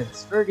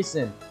defense.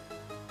 Ferguson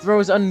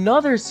throws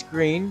another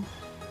screen.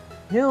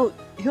 He'll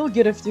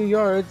get a few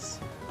yards.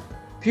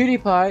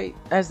 Pewdiepie,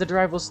 as the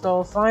drive will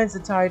stall, finds the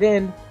tight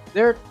end.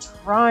 They're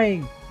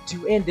trying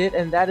to end it,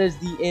 and that is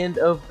the end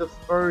of the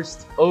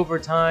first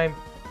overtime.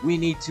 We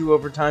need 2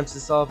 overtimes to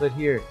solve it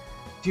here.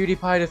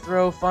 Pewdiepie to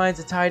throw, finds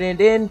a tight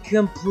end.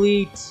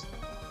 Incomplete.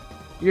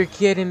 You're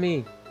kidding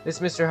me. This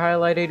Mr.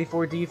 Highlight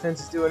 84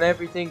 defense is doing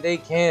everything they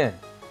can.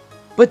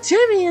 But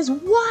Timmy is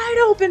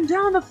wide open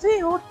down the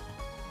field.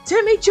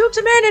 Timmy jukes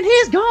him in and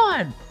he's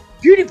gone.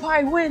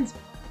 Pewdiepie wins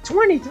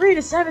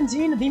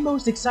 23-17, the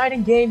most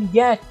exciting game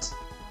yet.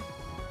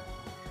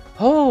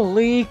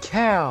 Holy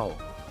cow.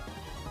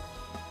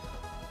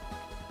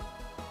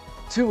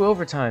 2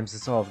 overtimes to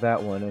solve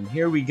that one. And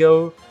here we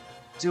go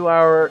to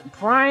our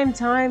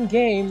primetime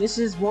game. This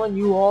is one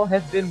you all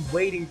have been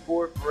waiting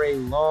for a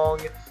long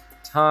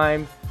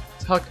time.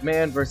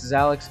 TuckMan versus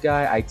Alex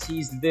Guy. I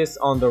teased this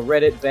on the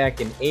Reddit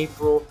back in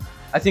April.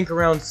 I think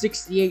around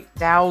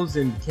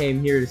 68,000 came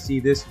here to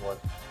see this one.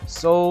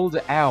 Sold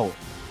out.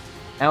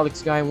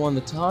 Alex Guy won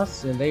the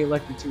toss, and they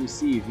elected to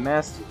receive.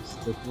 Masters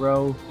to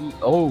throw.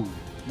 Oh,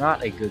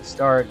 not a good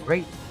start.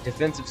 Great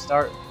defensive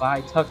start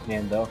by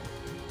TuckMan, though.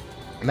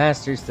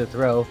 Masters to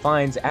throw.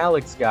 Finds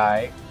Alex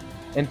Guy.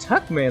 And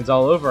TuckMan's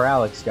all over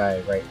Alex Guy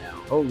right now.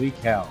 Holy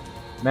cow.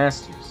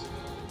 Masters.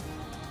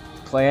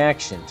 Play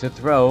action to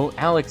throw.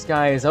 Alex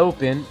Guy is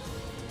open.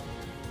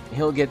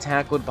 He'll get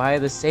tackled by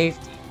the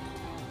safety.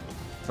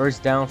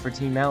 First down for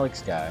Team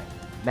Alex Guy.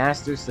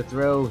 Masters to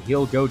throw.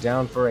 He'll go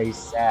down for a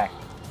sack.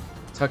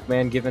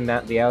 TuckMan giving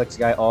the Alex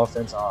Guy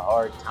offense a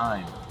hard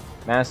time.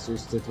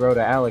 Masters to throw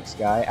to Alex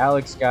Guy.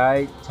 Alex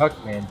Guy,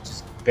 TuckMan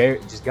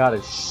just got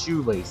his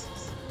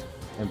shoelaces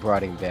and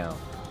brought him down.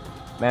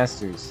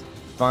 Masters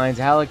finds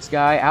Alex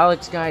Guy.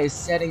 Alex Guy is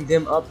setting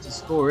them up to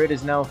score. It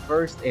is now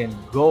 1st and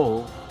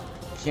goal.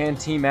 Can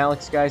Team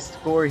Alex Guy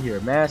score here?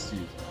 Masters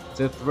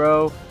to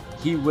throw.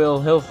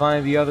 He'll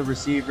find the other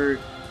receiver.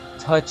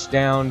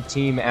 Touchdown,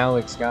 Team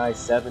Alex Guy,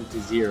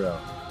 7-0.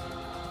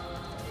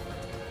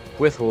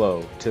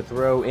 Whitlow to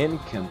throw,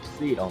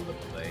 incomplete on the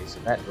play, so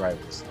that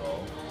drive will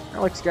stall.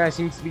 Alex Guy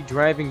seems to be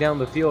driving down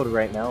the field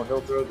right now.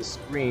 He'll throw the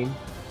screen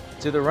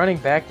to the running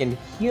back, and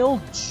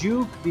he'll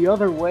juke the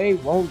other way,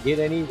 won't get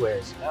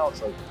anywhere. So now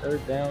it's like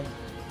 3rd down.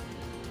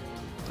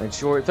 And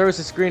short, throws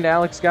the screen to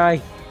Alex Guy,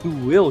 who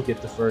will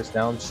get the first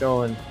down,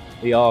 showing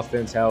the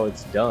offense how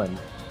it's done.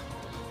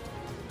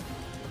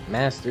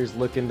 Masters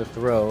looking to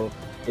throw.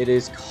 It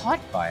is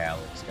caught by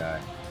Alex Guy,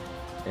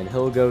 and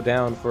he'll go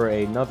down for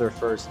another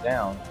first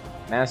down.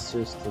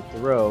 Masters to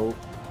throw.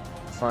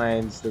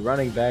 Finds the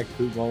running back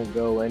who won't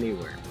go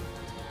anywhere.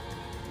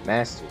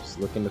 Masters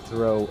looking to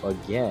throw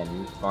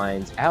again.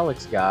 Finds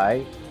Alex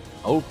Guy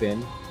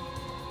open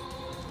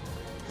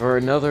for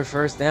another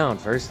first down.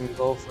 1st and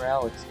goal for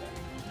Alex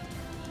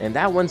Guy. And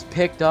that one's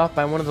picked off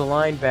by one of the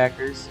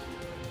linebackers.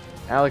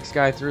 Alex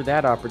Guy threw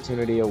that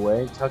opportunity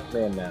away.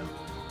 TuckMan now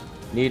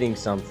needing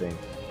something.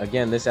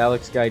 Again, this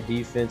Alex Guy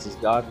defense is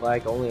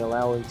godlike, only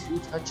allowing 2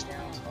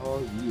 touchdowns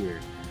all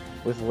year.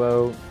 With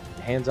low,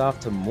 hands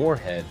off to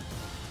Moorhead.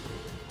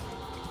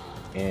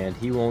 And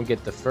he won't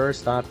get the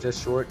first stop,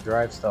 just short.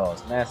 Drive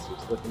stalls. Masters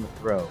looking to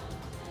throw.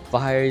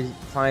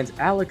 Finds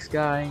Alex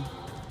Guy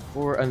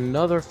for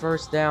another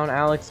first down.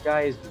 Alex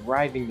Guy is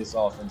driving this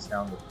offense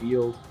down the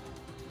field.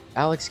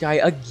 Alex Guy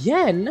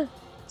again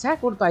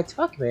tackled by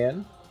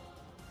TuckMan.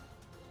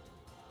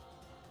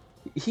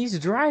 He's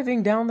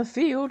driving down the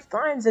field,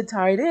 finds a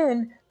tight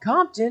end,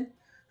 Compton,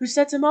 who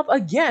sets him up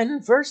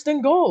again, 1st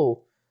and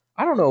goal.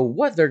 I don't know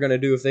what they're going to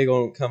do if they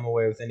don't come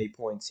away with any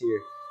points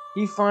here.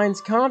 He finds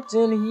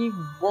Compton, he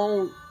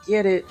won't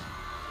get it.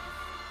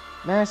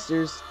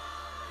 Masters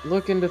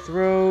looking to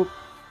throw,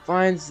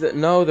 finds the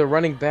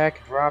running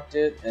back dropped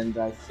it, and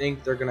I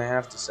think they're going to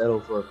have to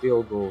settle for a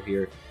field goal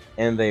here.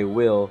 and they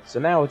will. So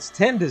now it's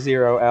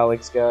 10-0,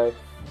 Alex Guy.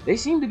 They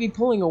seem to be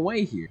pulling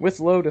away here. With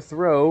low to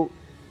throw,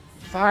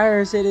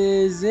 fires, it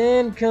is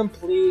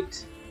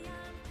incomplete.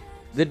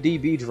 The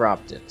DB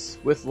dropped it.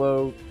 With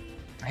low,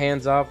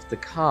 hands off the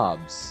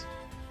Cobbs.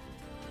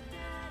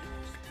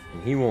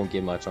 And he won't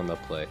get much on the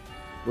play.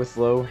 With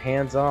low,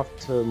 hands off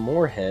to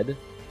Moorhead.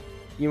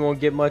 He won't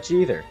get much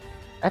either.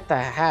 At the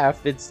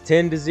half, it's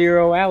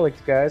 10-0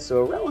 Alex Guy, so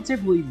a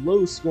relatively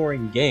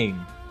low-scoring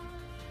game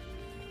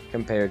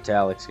compared to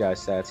Alex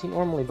Guy's stats. He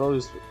normally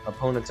blows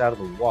opponents out of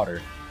the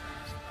water.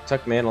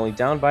 TuckMan only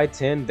down by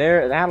 10.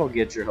 There, that'll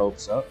get your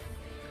hopes up.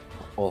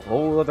 A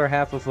whole other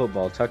half of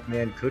football.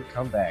 TuckMan could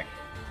come back.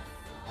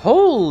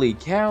 Holy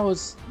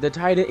cows! The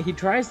tight end, he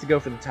tries to go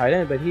for the tight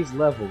end, but he's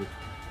leveled.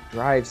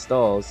 Drive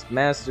stalls.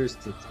 Masters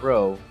to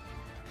throw.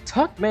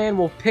 TuckMan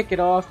will pick it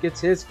off, gets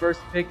his first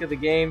pick of the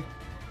game.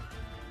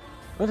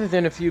 Other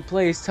than a few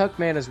plays,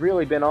 TuckMan has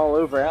really been all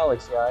over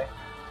Alex Guy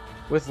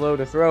with low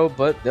to throw,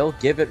 but they'll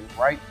give it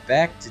right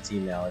back to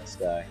Team Alex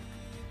Guy.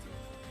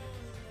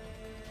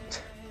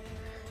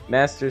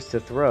 Masters to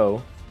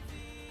throw.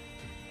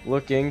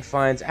 Looking,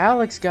 finds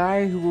Alex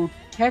Guy, who will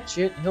catch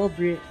it.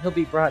 He'll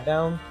be brought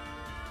down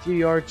a few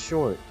yards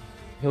short.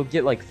 He'll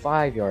get like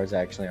 5 yards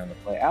actually on the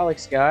play.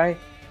 Alex Guy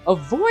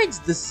avoids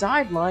the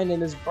sideline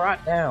and is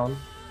brought down.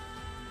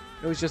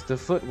 It was just a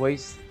foot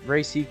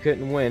race he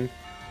couldn't win.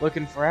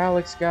 Looking for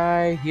Alex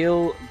Guy,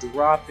 he'll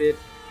drop it.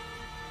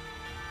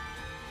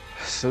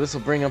 So this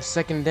will bring up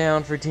second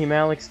down for Team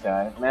Alex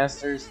Guy.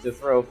 Masters to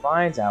throw,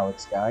 finds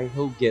Alex Guy.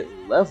 He'll get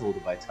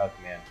leveled by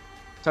TuckMan.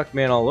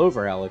 TuckMan all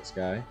over Alex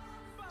Guy.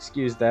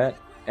 Excuse that.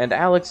 And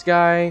Alex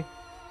Guy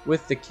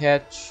with the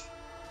catch.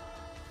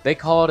 They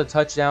call it a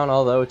touchdown,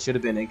 although it should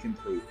have been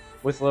incomplete.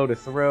 With low to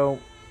throw,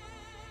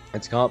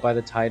 it's caught by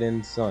the tight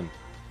end Son.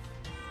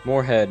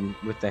 Moorhead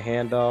with the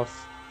handoff.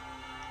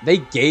 They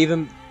gave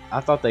him... I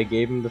thought they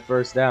gave him the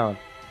first down.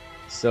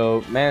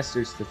 So,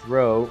 Masters to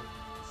throw,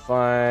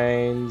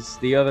 finds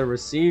the other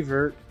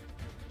receiver,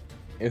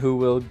 who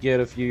will get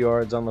a few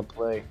yards on the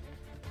play.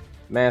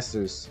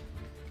 Masters,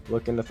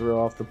 looking to throw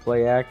off the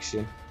play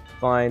action,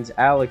 finds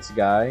Alex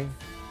Guy,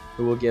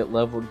 who will get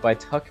leveled by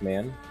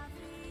TuckMan.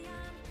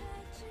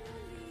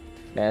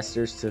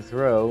 Masters to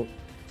throw,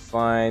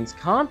 finds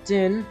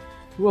Compton,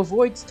 who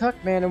avoids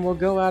TuckMan and will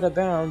go out of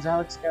bounds.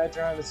 Alex Guy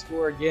trying to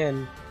score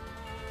again.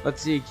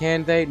 Let's see,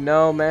 can they?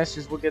 No,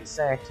 Masters will get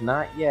sacked.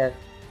 Not yet.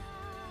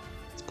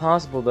 It's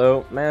possible,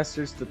 though.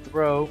 Masters to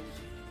throw.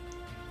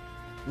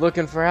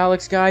 Looking for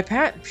Alex Guy.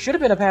 Should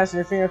have been a pass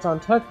interference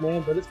on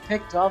TuckMan, but it's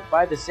picked off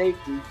by the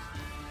safety.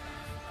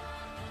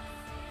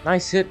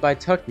 Nice hit by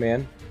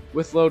TuckMan.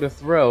 With low to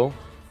throw.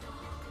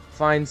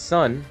 Finds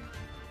Son,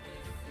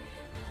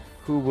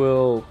 who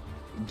will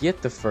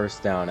get the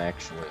first down,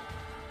 actually,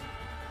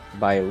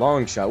 by a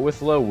long shot.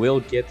 With low will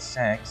get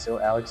sacked, so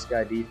Alex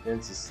Guy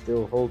defense is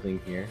still holding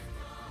here.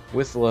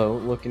 With low,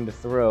 looking to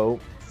throw,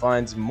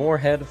 finds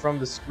Moorhead from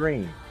the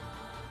screen.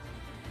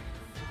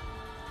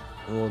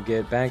 And we'll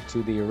get back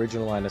to the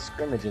original line of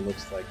scrimmage, it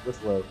looks like.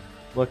 With low,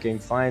 looking,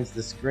 finds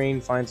the screen,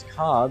 finds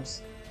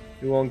Cobbs,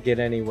 who won't get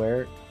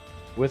anywhere.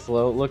 With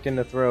low, looking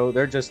to throw.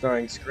 They're just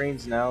throwing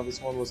screens now.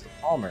 This one was to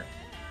Palmer.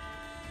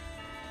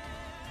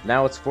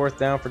 Now it's fourth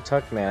down for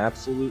TuckMan.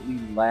 Absolutely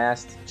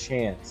last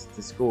chance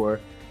to score.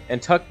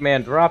 And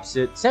TuckMan drops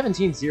it.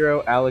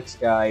 17-0, Alex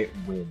Guy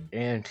wins.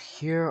 And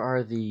here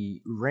are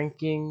the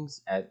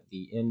rankings at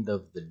the end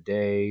of the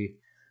day.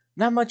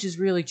 Not much has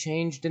really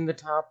changed in the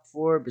top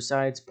four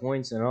besides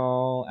points and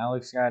all.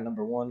 Alex Guy at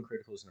number 1,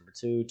 Criticals number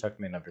 2,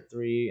 TuckMan number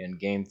 3, and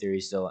Game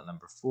Theory still at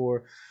number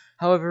 4.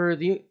 However,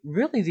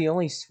 the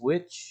only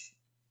switch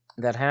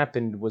that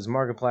happened was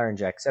Markiplier and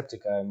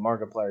Jacksepticeye.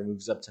 Markiplier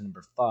moves up to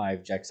number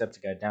 5,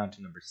 Jacksepticeye down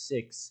to number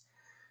 6.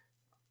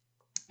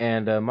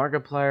 And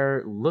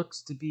Markiplier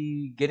looks to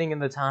be getting in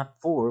the top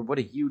 4. What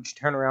a huge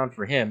turnaround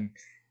for him.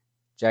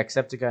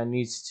 Jacksepticeye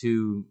needs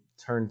to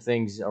turn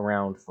things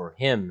around for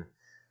him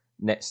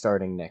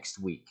starting next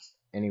week.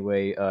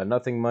 Anyway,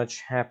 nothing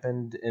much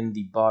happened in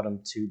the bottom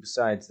 2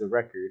 besides the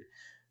record.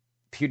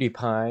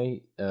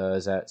 Pewdiepie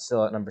is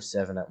still at number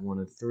 7 at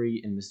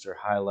 1-3, and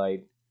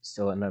Mr.Highlight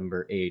still at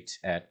number 8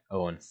 at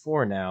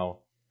 0-4 now.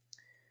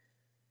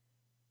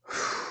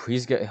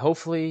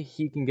 Hopefully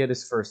he can get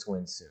his first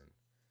win soon.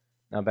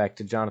 Now back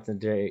to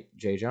Jonotrhan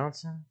J.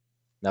 Johnson.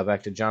 Now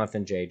back to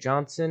Jonotrhan J.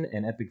 Johnson,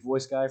 an epic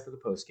voice guy for the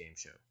post-game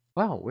show.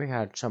 Well, we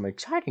had some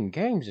exciting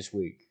games this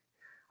week.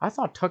 I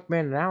thought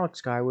TuckMan and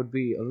Alex Guy would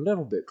be a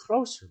little bit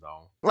closer,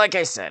 though. Like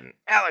I said,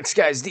 Alex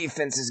Guy's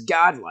defense is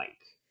godlike.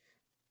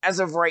 As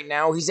of right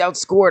now, he's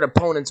outscored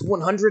opponents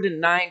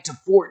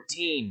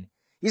 109-14.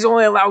 He's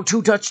only allowed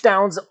 2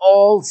 touchdowns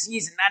all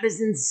season. That is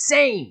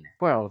insane.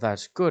 Well,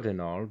 that's good and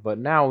all, but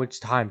now it's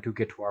time to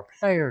get to our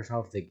players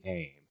of the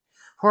game.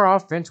 For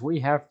offense, we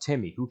have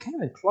Timmy, who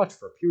came in clutch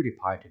for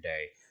Pewdiepie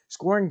today,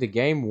 scoring the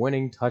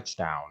game-winning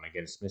touchdown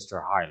against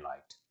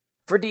Mr.Highlight.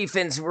 For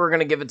defense, we're going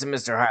to give it to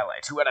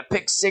Mr.Highlight, who had a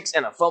pick 6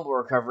 and a fumble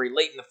recovery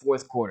late in the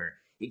 4th quarter.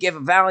 He gave a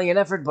valiant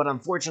effort, but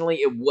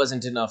unfortunately, it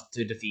wasn't enough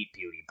to defeat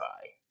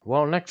Pewdiepie.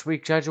 Well, next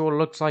week's schedule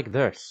looks like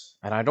this,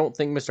 and I don't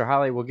think Mr.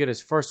 Highlight will get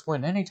his first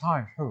win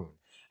anytime soon,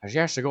 as he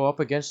has to go up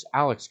against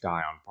Alex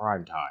Guy on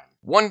prime time.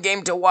 One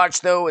game to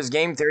watch, though, is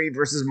Game 3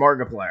 versus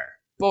Markiplier.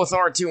 Both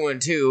are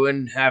 2-2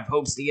 and have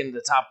hopes to get in the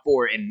top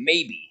 4 and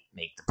maybe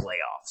make the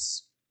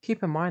playoffs.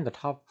 Keep in mind the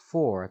top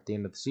 4 at the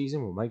end of the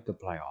season will make the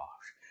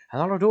playoffs. And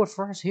that'll do it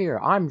for us here.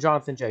 I'm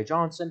Jonotrhan J.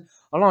 Johnson,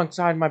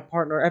 alongside my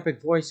partner Epic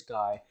Voice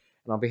Guy,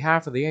 and on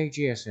behalf of the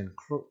AGSN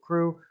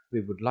crew, we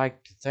would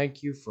like to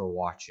thank you for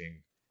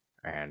watching.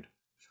 And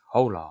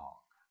so long.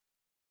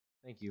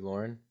 Thank you,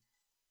 Lauren.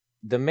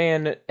 The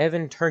man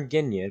Evan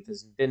Turgenev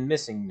has been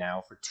missing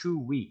now for 2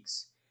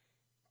 weeks.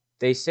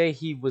 They say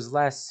he was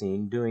last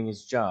seen doing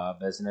his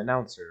job as an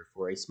announcer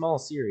for a small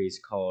series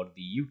called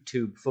the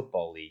YouTube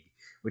Football League,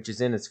 which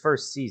is in its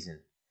first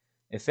season.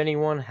 If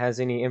anyone has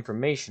any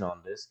information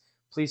on this,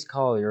 please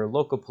call your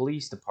local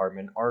police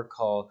department or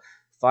call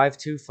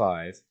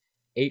 525-838-7305.